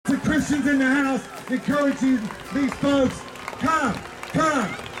Christians in the house encouraging these folks. Come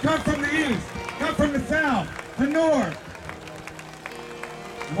from the east, come from the south, the north.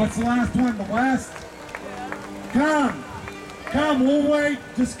 And what's the last one? The west? Come, we'll wait,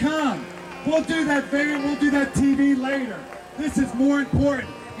 just come. We'll do that van, we'll do that TV later. This is more important.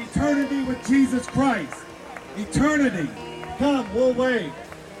 Eternity with Jesus Christ. Eternity. Come, we'll wait.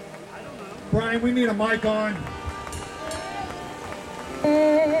 Brian, we need a mic on.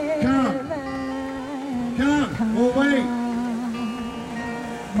 Come, we'll wait.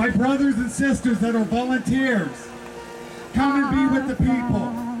 My brothers and sisters that are volunteers, come and be with the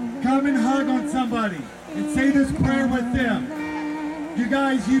people. Come and hug on somebody and say this prayer with them. You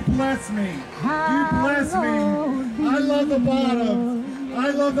guys, you bless me. You bless me. I love the bottoms. I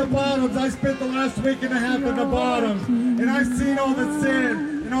love the bottoms. I spent the last week and a half in the bottoms, and I've seen all the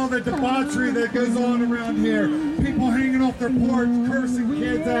sin and all the debauchery that goes on around here. People hanging off their porch, cursing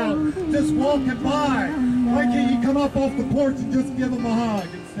kids out, just walking by. Why can't you come up off the porch and just give them a hug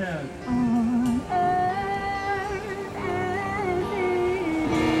instead? Come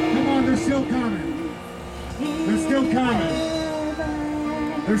on, they're still coming. They're still coming.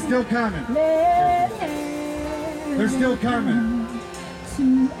 They're still coming. They're still coming.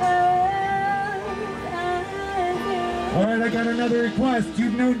 All right, I got another request.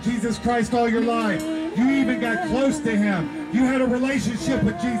 You've known Jesus Christ all your life. You even got close to him. You had a relationship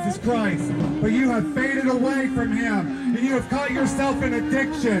with Jesus Christ, but you have faded away from him, and you have caught yourself in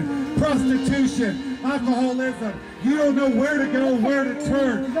addiction, prostitution, alcoholism. You don't know where to go, where to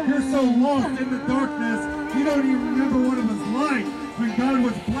turn. You're so lost in the darkness, you don't even remember what it was like when God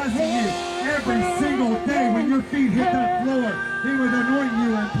was blessing you every single day. When your feet hit that floor, he would anoint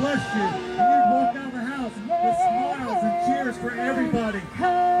you and bless you, and you'd walk out of the house with smiles and cheers for everybody.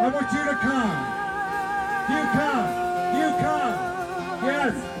 I want you to come. You come. You come.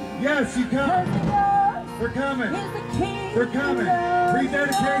 Yes, you come. They're coming. They're coming.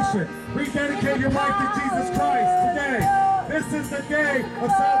 Rededication. Rededicate your life to Jesus Christ today. This is the day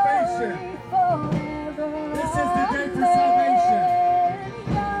of salvation. This is the day for salvation.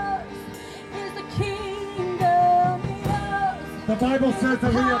 The Bible says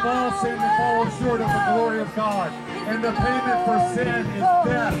that we have all sinned and fallen short of the glory of God. And the payment for sin is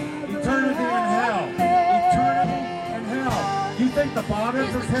death. Eternity in hell. Eternity in hell. You think the bottom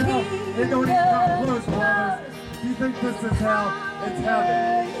is hell? It don't even come close, brothers. If you think this is hell, it's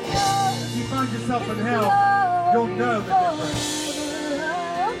heaven. If you find yourself in hell, you'll know the difference.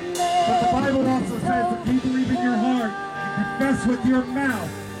 But the Bible also says if you believe in your heart and confess with your mouth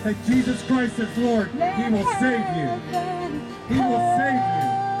that Jesus Christ is Lord, he will save you. He will save you,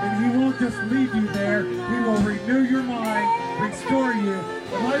 and he won't just leave you there. He will renew your mind, restore you.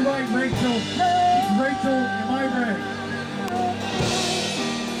 Am I right, Rachel? Rachel, am I right?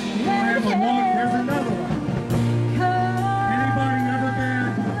 I have a one. There's another one. Anybody ever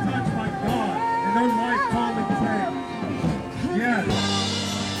been touched by God and their life totally changed? Yes.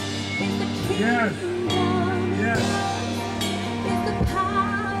 Yes. Yes.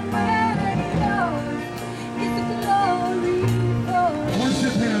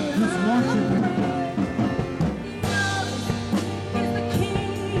 Worship him, just worship him.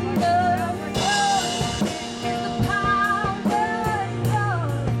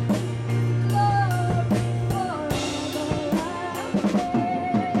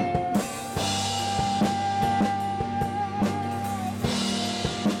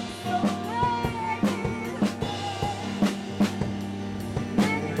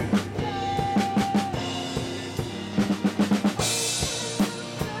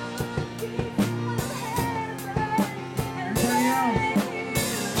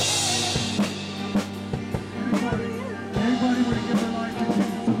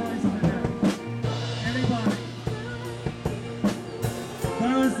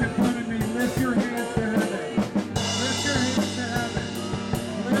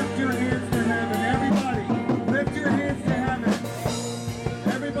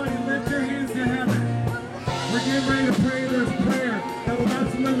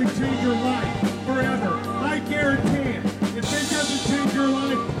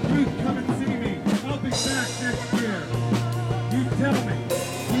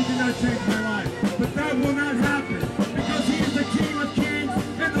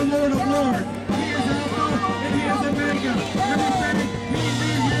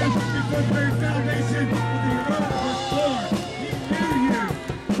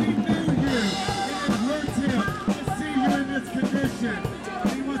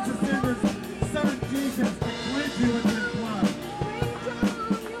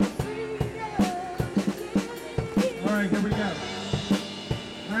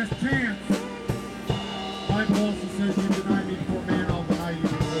 Last chance. The Bible also says you deny me before man, I'll deny you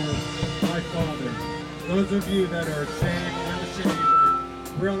before my Father. Those of you that are ashamed, unashamed,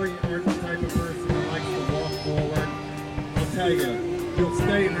 or really aren't the type of person that likes to walk forward, I'll tell you, you'll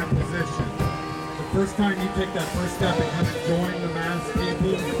stay in that position. The first time you take that first step and come and join the mass people,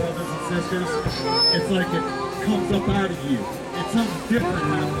 your brothers and sisters, it's like it comes up out of you. It's something different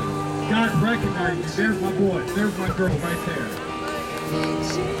happens. God recognizes you. There's my boy. There's my girl right there.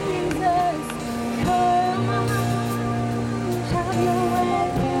 Jesus, come have your way.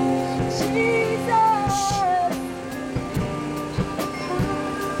 Jesus.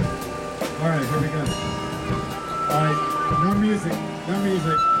 All right, here we go. All right, no music, no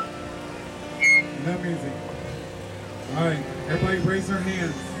music, no music. All right, everybody raise your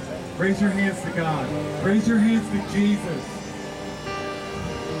hands. Raise your hands to God. Raise your hands to Jesus.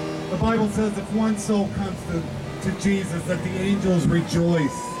 The Bible says if one soul comes to Jesus, that the angels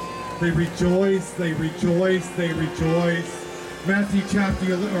rejoice. They rejoice, they rejoice, they rejoice. Matthew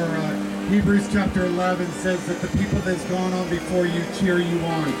chapter, or Hebrews chapter 11 says that the people that's gone on before you cheer you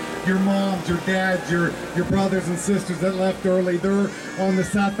on. Your moms, your dads, your brothers and sisters that left early, they're on the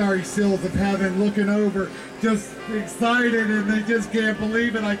sapphire sills of heaven looking over, just excited, and they just can't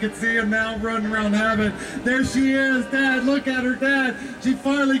believe it. I can see them now running around heaven. There she is, Dad, look at her, Dad. She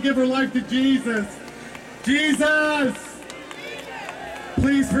finally gave her life to Jesus. Jesus,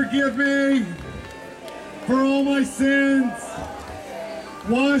 please forgive me for all my sins.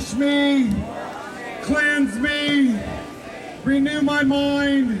 Wash me, cleanse me, renew my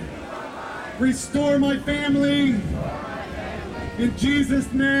mind, restore my family. In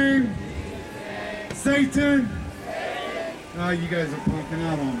Jesus' name, Satan. Oh, you guys are punking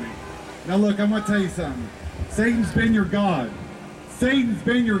out on me. Now look, I'm going to tell you something. Satan's been your God. Satan's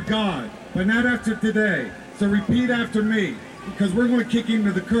been your God, but not after today. So repeat after me, because we're going to kick him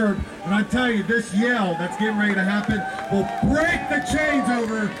to the curb. And I tell you, this yell that's getting ready to happen will break the chains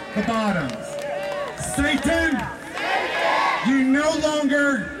over the bottoms. Satan, you no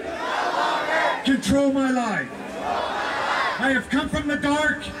longer control my life. I have come from the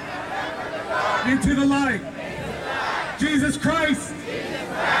dark into the light. Jesus Christ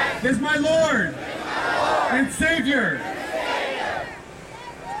is my Lord and Savior.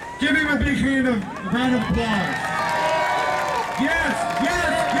 Give him a big round of applause. Yes,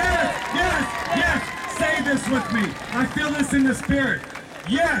 yes, yes, yes, yes. Say this with me. I feel this in the spirit.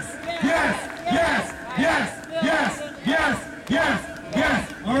 Yes, yes, yes, yes, yes, yes, yes,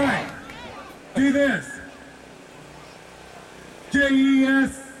 yes. All right. Do this.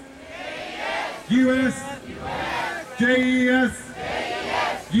 J-E-S. U-S. J-E-S.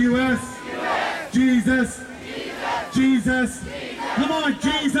 U-S. Jesus. Jesus. Come on,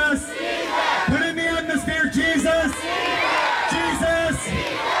 Jesus. Put in the atmosphere, Jesus. Jesus.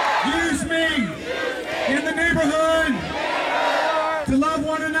 Use me in the neighborhood to love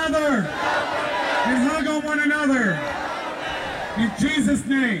one another and hug on one another. In Jesus'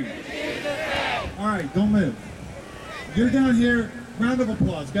 name. All right, don't move. You're down here. Round of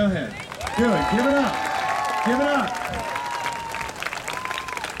applause. Go ahead. Do it. Give it up. Give it up.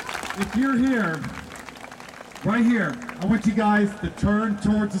 If you're here, right here, I want you guys to turn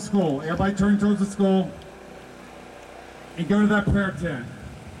towards the school. Everybody turn towards the school and go to that prayer tent.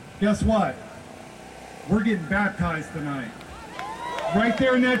 Guess what? We're getting baptized tonight. Right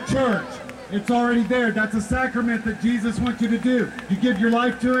there in that church. It's already there. That's a sacrament that Jesus wants you to do. You give your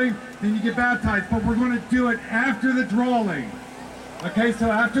life to him, then you get baptized. But we're going to do it after the drawing. Okay,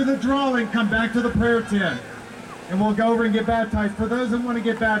 so after the drawing, come back to the prayer tent. And we'll go over and get baptized. For those that want to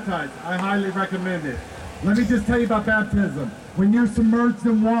get baptized, I highly recommend it. Let me just tell you about baptism. When you're submerged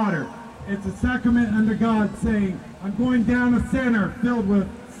in water, it's a sacrament under God saying, I'm going down a sinner filled with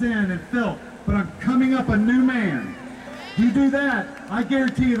sin and filth, but I'm coming up a new man. You do that, I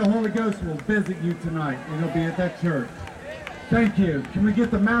guarantee you the Holy Ghost will visit you tonight, and he'll be at that church. Thank you. Can we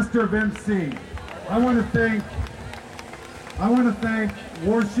get the Master of MC? I want to thank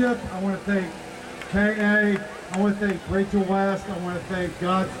worship. I want to thank K.A. I want to thank Rachel West. I want to thank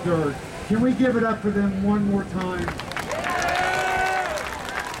God's Dirt. Can we give it up for them one more time?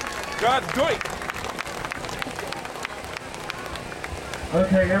 God's Dirt.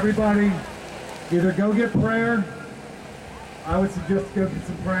 Okay, everybody, either go get prayer. I would suggest go get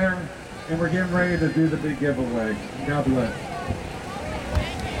some prayer, and we're getting ready to do the big giveaway. God bless.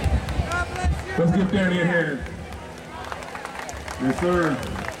 Let's give Danny a hand. Yes, sir.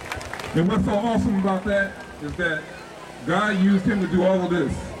 And what's so awesome about that is that God used him to do all of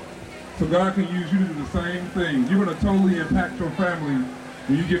this. So God can use you to do the same thing. You're going to totally impact your family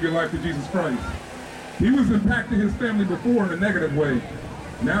when you give your life to Jesus Christ. He was impacting his family before in a negative way.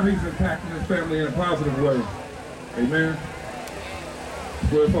 Now he's impacting his family in a positive way. Amen.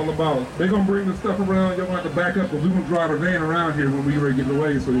 That's what it's all about. They're going to bring the stuff around. You're going to have to back up because we're going to drive a van around here when we ready to get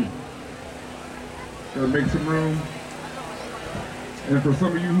away. So got to make some room. And for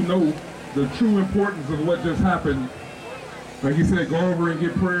some of you who know the true importance of what just happened, like he said, go over and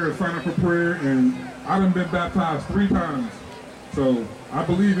get prayer, sign up for prayer. And I done been baptized 3 times. So I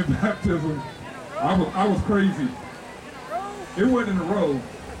believe in baptism. I was crazy. It wasn't in a row.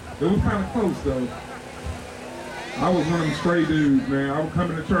 It was kind of close though. I was one of them stray dudes, man. I would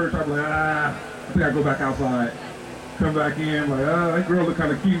come into church, I'd be like, I think I'd go back outside. Come back in, like, that girl look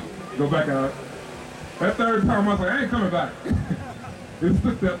kind of cute. Go back out. That 3rd time, I was like, I ain't coming back.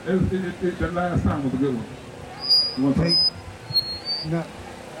 That last time was a good one. You want to Hey, no.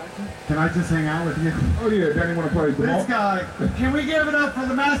 Can I just hang out with you? Oh yeah, Danny want to play. This guy, can we give it up for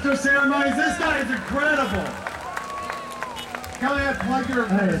the master of ceremonies? This guy is incredible. Go ahead, plug your...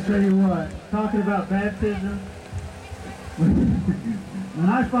 Hey, I tell you what, talking about baptism, when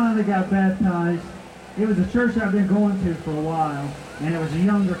I finally got baptized, it was a church I've been going to for a while, and it was a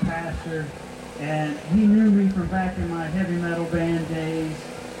younger pastor, and he knew me from back in my heavy metal band days,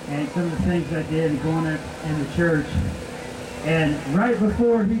 and some of the things I did and going in the church. And right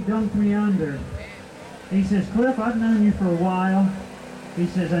before he dunked me under, he says, Cliff, I've known you for a while. He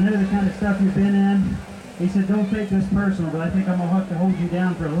says, I know the kind of stuff you've been in. He said, don't take this personal, but I think I'm going to have to hold you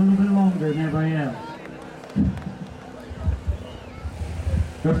down for a little bit longer than everybody else.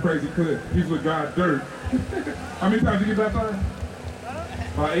 That's crazy, Cliff. He's with God dirt. How many times did you get baptized?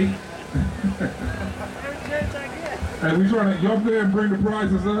 About 8? Hey, we trying to, y'all there and bring the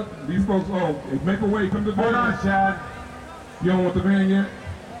prizes up. These folks, make a way, come to the van. Hold on, Chad. You don't want the van yet?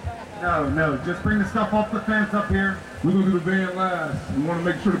 No, just bring the stuff off the fence up here. We're going to do the van last. We want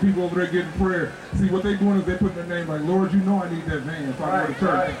to make sure the people over there getting prayer. See, what they're doing is they're putting their name like, Lord, you know I need that van so I go to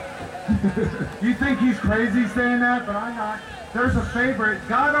church. Right. You think he's crazy saying that, but I'm not. There's a favorite.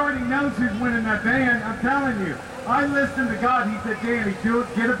 God already knows who's winning that van. I'm telling you. I listened to God. He said, Danny, do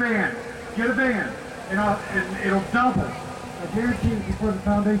it. Get a van. Get a van. And it'll double. I guarantee you, before the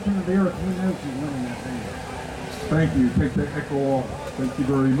foundation of the earth, he knows he's winning that thing. Thank you. Take that echo off. Thank you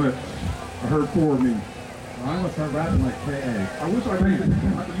very much. I heard 4 of me. Well, I'm going to start rapping like K.A. I wish I made it.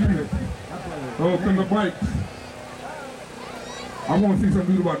 I could use it. Oh, from the bikes. I want to see some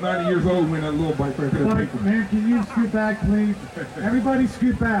dude about 90 years old win that little bike right there. Man, can you scoot back, please? Everybody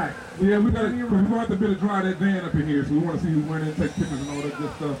scoot back. Yeah, we're going to have to be able to drive that van up in here, so we want to see who's winning, take pictures and all that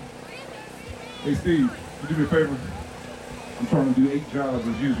good stuff. Hey, Steve, would you do me a favor? I'm trying to do 8 jobs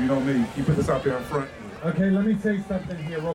as usual. You know me. You put this out there in front. Okay, let me say something here.